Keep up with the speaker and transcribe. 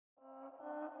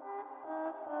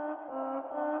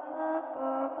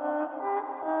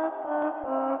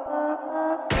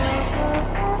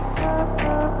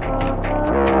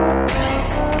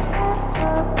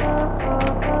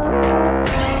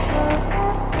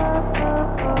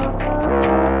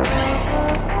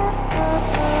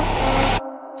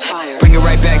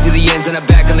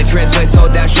wanna transplant,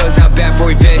 sold out shows, how bad for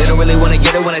revenge. They don't really wanna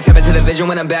get it when I tap into the vision.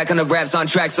 When I'm back on the raps on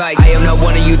tracks like I am not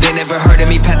one of you, they never heard of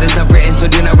me. Path is not written, so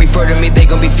do not refer to me. They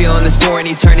gon' be feeling this for an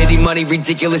eternity. Money,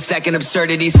 ridiculous, second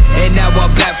absurdities. And now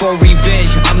I'm back for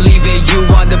revenge. I'm leaving you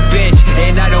on the bench,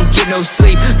 and I don't get no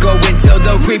sleep. Go until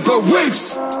the Reaper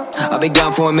weeps. I've been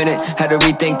gone for a minute, had to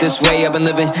rethink this way I've been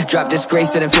living. Dropped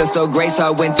disgrace, didn't feel so great, so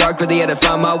I went dark, really had to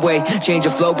find my way. Change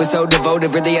of flow, but so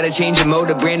devoted, really had to change of mode.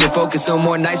 Brand and focus, no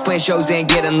more nights, playing shows and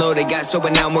getting loaded. Got sober,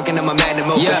 now I'm working on my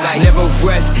magnum opus. I never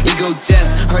rest, ego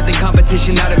death, heard the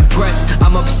competition, not impressed.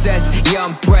 I'm obsessed, yeah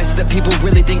I'm pressed, that people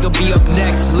really think they'll be up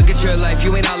next. Look at your life,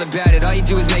 you ain't all about it, all you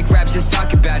do is make raps, just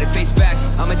talk about it. Face facts,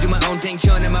 I'ma do my own thing,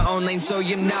 chillin' in my own lane, so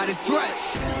you're not a threat.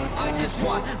 I just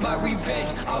want my revenge,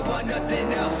 I want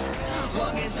nothing else.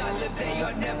 Long as I live, they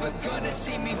are never gonna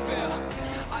see me fail.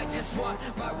 I just want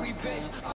my revenge.